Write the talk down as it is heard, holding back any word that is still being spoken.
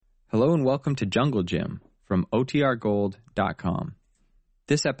Hello and welcome to Jungle Gym from OTRGold.com.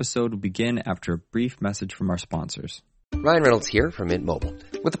 This episode will begin after a brief message from our sponsors. Ryan Reynolds here from Mint Mobile.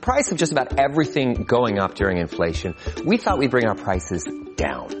 With the price of just about everything going up during inflation, we thought we'd bring our prices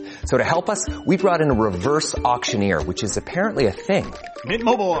down. So to help us, we brought in a reverse auctioneer, which is apparently a thing. Mint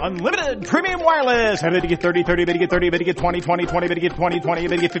Mobile Unlimited Premium Wireless. How to get 30, 30, how to get 30, how to get 20, 20, 20, how to get 20, 20, how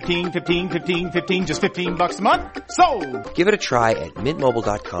to get 15, 15, 15, 15, just $15 a month? Sold! Give it a try at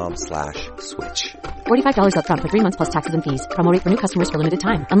mintmobile.com/switch. $45 up front for 3 months plus taxes and fees. Promo rate for new customers for limited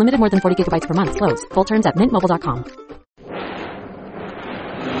time. Unlimited more than 40 gigabytes per month. Slows full terms at mintmobile.com.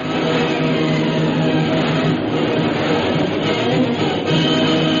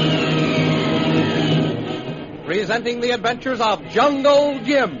 Presenting the adventures of Jungle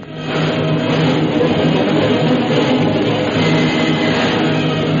Jim.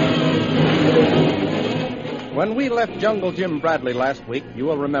 When we left Jungle Jim Bradley last week, you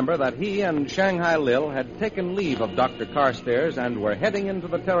will remember that he and Shanghai Lil had taken leave of Dr. Carstairs and were heading into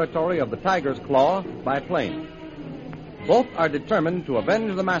the territory of the Tiger's Claw by plane. Both are determined to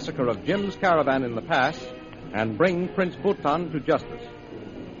avenge the massacre of Jim's caravan in the pass and bring Prince Bhutan to justice.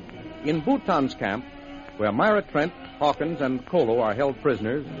 In Bhutan's camp, where Myra Trent, Hawkins, and Kolo are held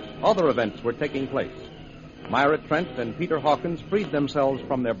prisoners, other events were taking place. Myra Trent and Peter Hawkins freed themselves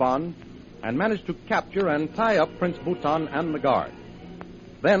from their bond and managed to capture and tie up Prince Bhutan and the guard.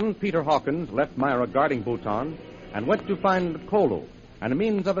 Then Peter Hawkins left Myra guarding Bhutan and went to find Kolo and a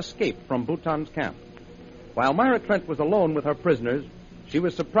means of escape from Bhutan's camp. While Myra Trent was alone with her prisoners, she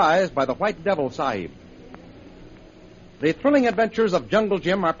was surprised by the White Devil Sahib. The thrilling adventures of Jungle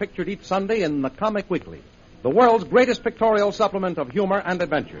Jim are pictured each Sunday in the Comic Weekly, the world's greatest pictorial supplement of humor and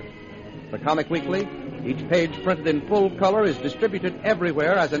adventure. The Comic Weekly, each page printed in full color, is distributed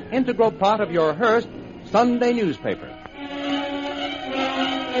everywhere as an integral part of your Hearst Sunday newspaper.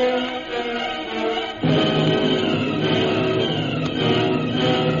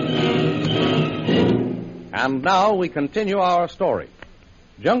 And now we continue our story.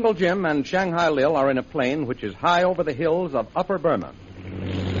 Jungle Jim and Shanghai Lil are in a plane which is high over the hills of Upper Burma.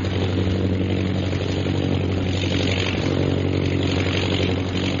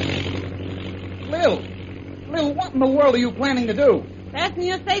 Lil, what in the world are you planning to do? Fasten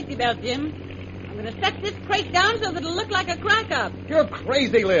your safety belt, Jim. I'm going to set this crate down so that it'll look like a crack-up. You're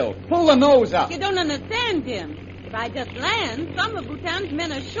crazy, Lil. Pull the nose up. You don't understand, Jim. If I just land, some of Bhutan's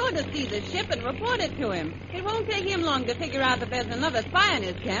men are sure to see the ship and report it to him. It won't take him long to figure out that there's another spy in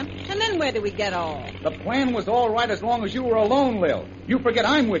his camp. And then where do we get off? The plan was all right as long as you were alone, Lil. You forget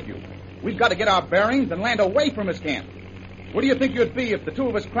I'm with you. We've got to get our bearings and land away from his camp. What do you think you'd be if the two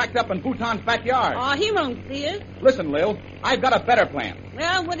of us cracked up in Bhutan's backyard? Oh, he won't see us. Listen, Lil, I've got a better plan.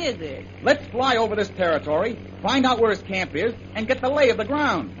 Well, what is it? Let's fly over this territory, find out where his camp is, and get the lay of the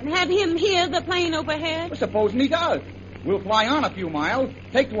ground. And have him hear the plane overhead? Well, supposing he does. We'll fly on a few miles,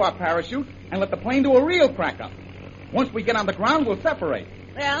 take to our parachute, and let the plane do a real crack-up. Once we get on the ground, we'll separate.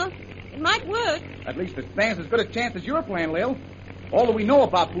 Well, it might work. At least it stands as good a chance as your plan, Lil. All that we know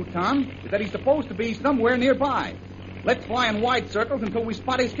about Bhutan is that he's supposed to be somewhere nearby. Let's fly in wide circles until we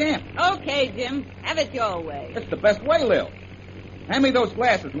spot his camp. Okay, Jim. Have it your way. That's the best way, Lil. Hand me those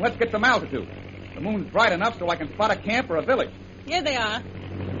glasses and let's get some altitude. The moon's bright enough so I can spot a camp or a village. Here they are.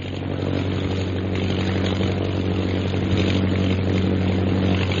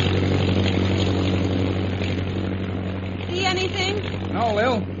 See anything? No,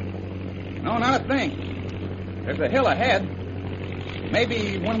 Lil. No, not a thing. There's a hill ahead.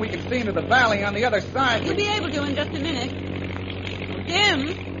 Maybe when we can see into the valley on the other side... You'll be able to in just a minute.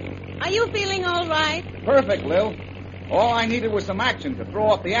 Jim, are you feeling all right? Perfect, Lil. All I needed was some action to throw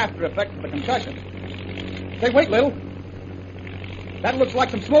off the after effects of the concussion. Say, wait, Lil. That looks like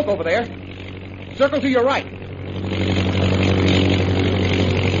some smoke over there. Circle to your right.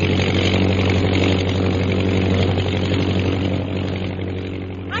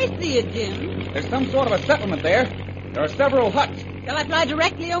 I see it, Jim. There's some sort of a settlement there. There are several huts. Shall I fly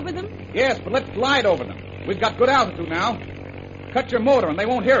directly over them? Yes, but let's glide over them. We've got good altitude now. Cut your motor and they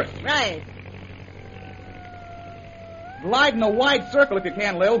won't hear us. Right. Glide in a wide circle if you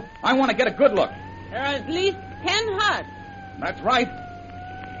can, Lil. I want to get a good look. There are at least 10 huts. That's right.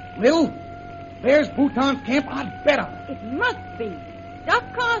 Lil, there's Bhutan's camp. I'd bet on it. It must be. Doc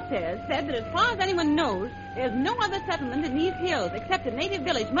Carstairs said that as far as anyone knows, there's no other settlement in these hills except a native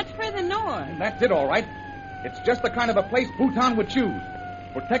village much further north. That's it, all right. It's just the kind of a place Bhutan would choose.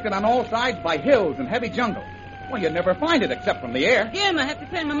 Protected on all sides by hills and heavy jungle. Well, you'd never find it except from the air. Jim, I have to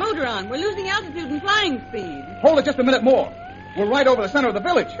turn my motor on. We're losing altitude and flying speed. Hold it just a minute more. We're right over the center of the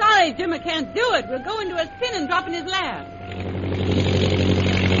village. Sorry, Jim, I can't do it. We'll go into a spin and drop in his lap.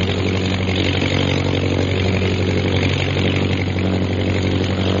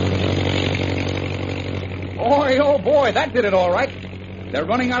 Why, that did it all right. They're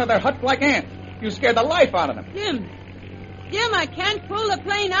running out of their hut like ants. You scared the life out of them. Jim, I can't pull the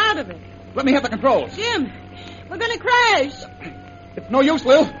plane out of it. Let me have the controls. Jim, we're going to crash. It's no use,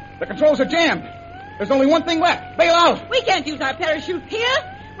 Lil. The controls are jammed. There's only one thing left. Bail out. We can't use our parachutes here.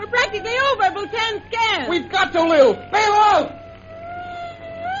 We're practically over Bhutan's scan. We've got to, Lil. Bail out.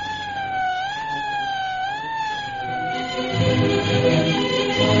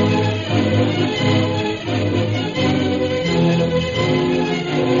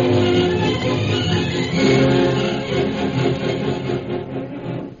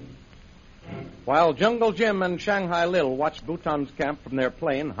 While Jungle Jim and Shanghai Lil watch Bhutan's camp from their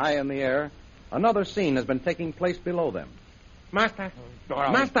plane high in the air, another scene has been taking place below them. Master, who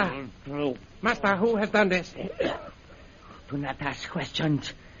has done this? Do not ask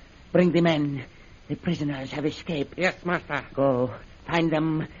questions. Bring the men. The prisoners have escaped. Yes, Master. Go. Find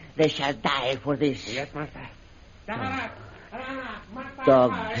them. They shall die for this. Yes, Master.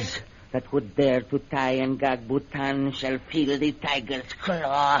 Dogs that would dare to tie and gag Bhutan shall feel the tiger's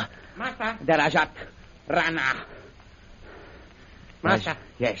claw. Master. Darajat, Rana. Master.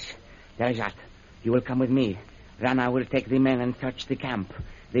 Yes, Darajat. You will come with me. Rana will take the men and search the camp.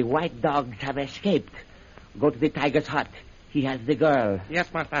 The white dogs have escaped. Go to the tiger's hut. He has the girl.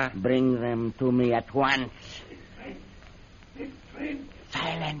 Yes, Master. Bring them to me at once.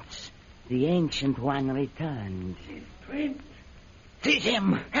 Silence. The Ancient One returns. Seize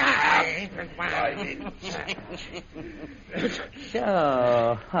him.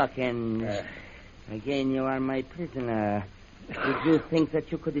 So, Hawkins, again you are my prisoner. Did you think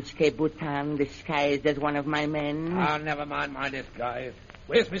that you could escape Bhutan disguised as one of my men? Oh, never mind my disguise.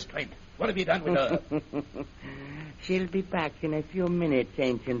 Where's Miss Trent? What have you done with her? She'll be back in a few minutes,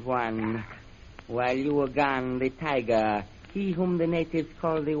 Ancient One. While you were gone, the tiger, he whom the natives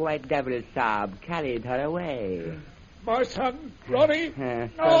call the White Devil Sob, carried her away. My son, Ronnie?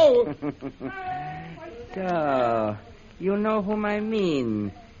 No! So, you know whom I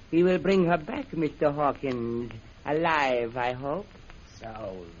mean. He will bring her back, Mr. Hawkins. Alive, I hope.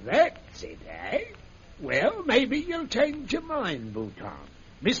 So that's it, eh? Well, maybe you'll change your mind, Bhutan.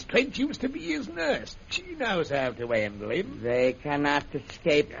 Miss Trent used to be his nurse. She knows how to handle him. They cannot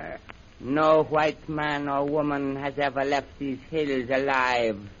escape. No white man or woman has ever left these hills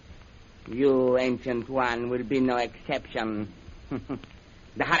alive. You, Ancient One, will be no exception.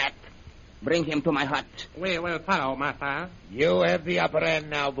 The Harat, bring him to my hut. We will follow, Master. You have the upper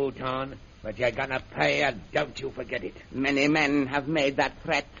hand now, Bhutan. But you're gonna pay, and don't you forget it. Many men have made that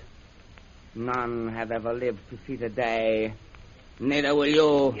threat. None have ever lived to see the day. Neither will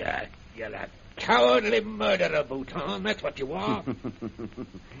you. You're a cowardly murderer, Bhutan. That's what you are.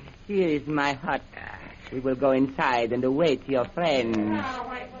 Here is my hut. We will go inside and await your friends.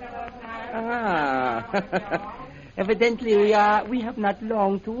 Evidently we have not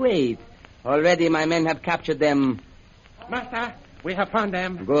long to wait. Already my men have captured them. Master, we have found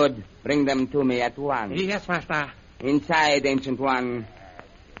them. Good. Bring them to me at once. Yes, Master. Inside, Ancient One.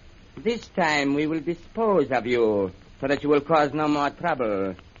 This time we will dispose of you so that you will cause no more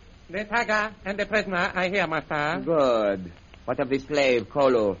trouble. The tiger and the prisoner are here, Master. Good. What of the slave,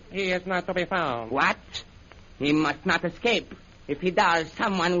 Kolu? He is not to be found. What? He must not escape. If he does,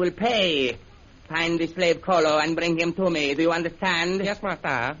 someone will pay. Find the slave Kolu and bring him to me. Do you understand? Yes,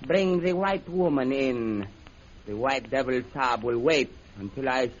 Master. Bring the white woman in. The White Devil Sob will wait until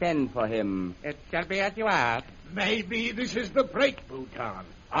I send for him. It shall be as you ask. Maybe this is the break, Bhutan.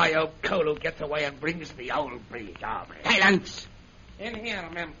 I hope Kolu gets away and brings the old British army. Silence! In here,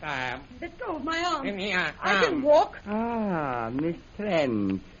 Master. Let go of my arm. In here. I can walk. Ah, Miss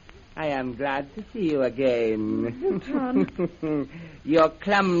Trent. I am glad to see you again. Bhutan. Your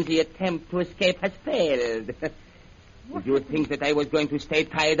clumsy attempt to escape has failed. Did you think that I was going to stay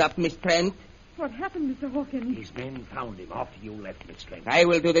tied up, Miss Trent? What happened, Mr. Hawkins? His men found him after you left, Miss Trent. I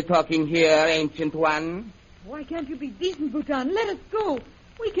will do the talking here, Ancient One. Why can't you be decent, Bhutan? Let us go.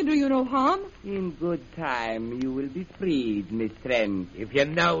 We can do you no harm. In good time, you will be freed, Miss Trent. If you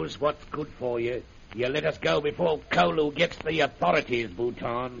knows what's good for you, you let us go before Kolu gets the authorities,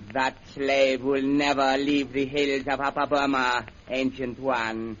 Bhutan. That slave will never leave the hills of Upper Burma, Ancient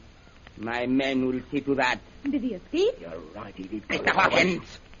One. My men will see to that. Did he escape? You're right, he did. Mr.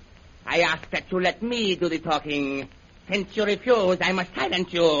 Hawkins, I ask that you let me do the talking. Since you refuse, I must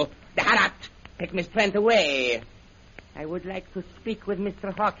silence you. The Harat, take Miss Trent away. I would like to speak with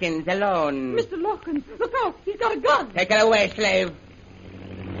Mr. Hawkins alone. Mr. Hawkins, look out. He's got a gun. Take her away, slave.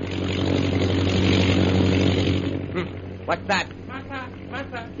 What's that? Master,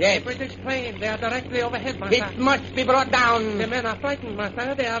 Master. Yes. The British plane. They are directly overhead, Master. It must be brought down. The men are frightened,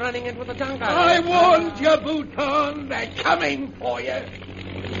 Master. They are running into the jungle. I warned you, Bhutan. They're coming for you.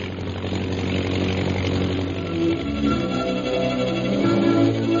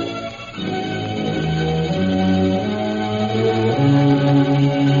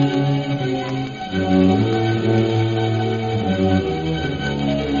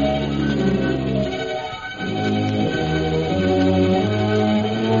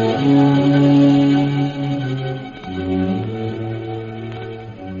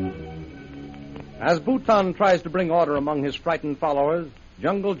 As Bhutan tries to bring order among his frightened followers,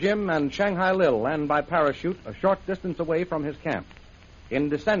 Jungle Jim and Shanghai Lil land by parachute a short distance away from his camp. In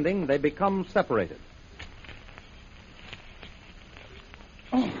descending, they become separated.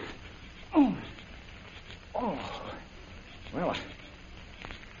 Oh. Well,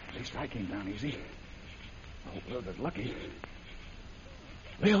 at least I came down easy. I hope Lil was lucky.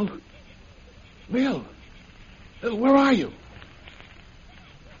 Lil, where are you?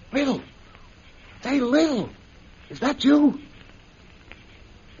 Lil. Hey, Lil, is that you?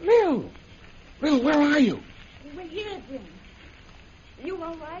 Lil, where are you? We're here, Jim. You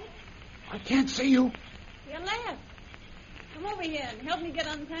all right? I can't see you. You left. Come over here and help me get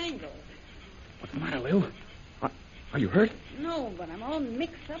untangled. What's the matter, Lil? Are you hurt? No, but I'm all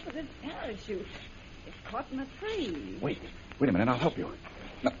mixed up with this parachute. It's caught in a tree. Wait a minute, I'll help you.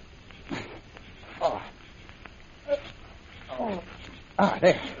 No.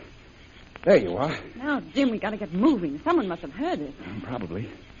 There. There you are. Now, Jim, we got to get moving. Someone must have heard it. Probably.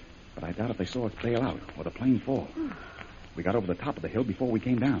 But I doubt if they saw us bail out or the plane fall. We got over the top of the hill before we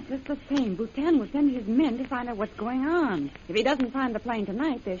came down. Just the same, Bhutan will send his men to find out what's going on. If he doesn't find the plane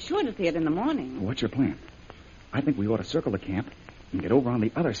tonight, they're sure to see it in the morning. What's your plan? I think we ought to circle the camp and get over on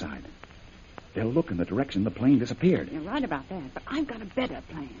the other side. They'll look in the direction the plane disappeared. You're right about that, but I've got a better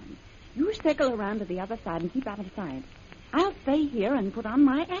plan. You circle around to the other side and keep out of sight. I'll stay here and put on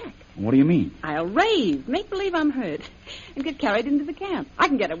my act. What do you mean? I'll rave, make believe I'm hurt, and get carried into the camp. I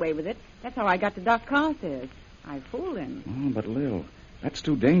can get away with it. That's how I got to Doc Carstairs. I fooled him. Oh, but Lil, that's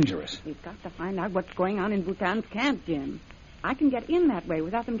too dangerous. We've got to find out what's going on in Bhutan's camp, Jim. I can get in that way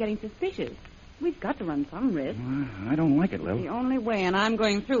without them getting suspicious. We've got to run some risk. I don't like it, Lil. The only way, and I'm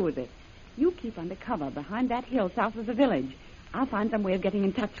going through with it. You keep under cover behind that hill south of the village. I'll find some way of getting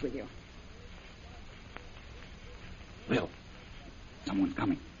in touch with you. Lil, someone's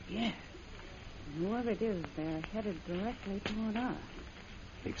coming. Yes. Whoever it is, they're headed directly toward us.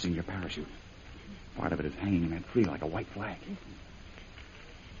 They've seen your parachute. Part of it is hanging in that tree like a white flag. Listen.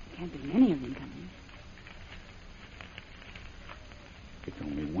 Can't be many of them coming. It's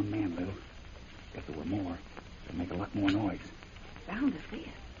only one man, Lil. If there were more, they'd make a lot more noise. Bound to see us.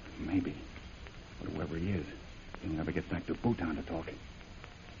 Maybe. But whoever he is, he'll never get back to Bhutan to talk.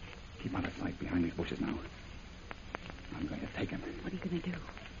 Keep out of sight behind these bushes now. I'm going to take him. What are you going to do?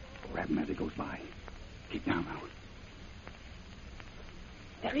 Grab him as he goes by. Keep down now.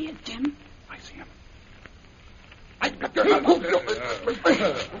 There he is, Jim. I see him. I've got your... Hold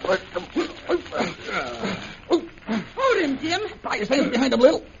him, Jim. Try your hands behind him,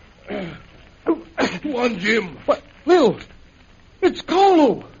 Lil. Come on, Jim. What? Lil, it's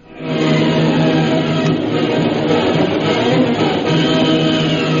Kolu.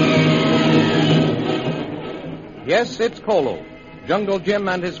 Yes, it's Kolu. Jungle Jim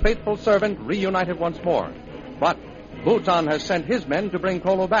and his faithful servant reunited once more. But Bhutan has sent his men to bring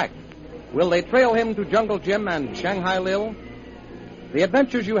Kolu back. Will they trail him to Jungle Jim and Shanghai Lil? The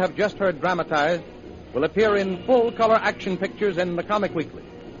adventures you have just heard dramatized will appear in full-color action pictures in the Comic Weekly.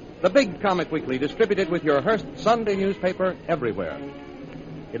 The big Comic Weekly distributed with your Hearst Sunday newspaper everywhere.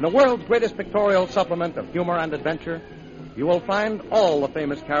 In the world's greatest pictorial supplement of humor and adventure, you will find all the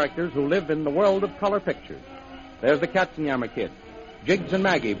famous characters who live in the world of color pictures. There's the Katzenjammer Kid, Jiggs and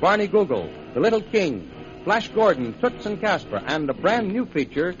Maggie, Barney Google, The Little King, Flash Gordon, Toots and Casper, and a brand new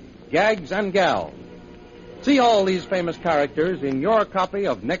feature, Gags and Gals. See all these famous characters in your copy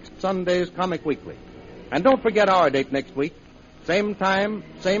of next Sunday's Comic Weekly. And don't forget our date next week, same time,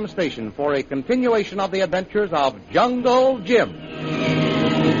 same station, for a continuation of the adventures of Jungle Jim.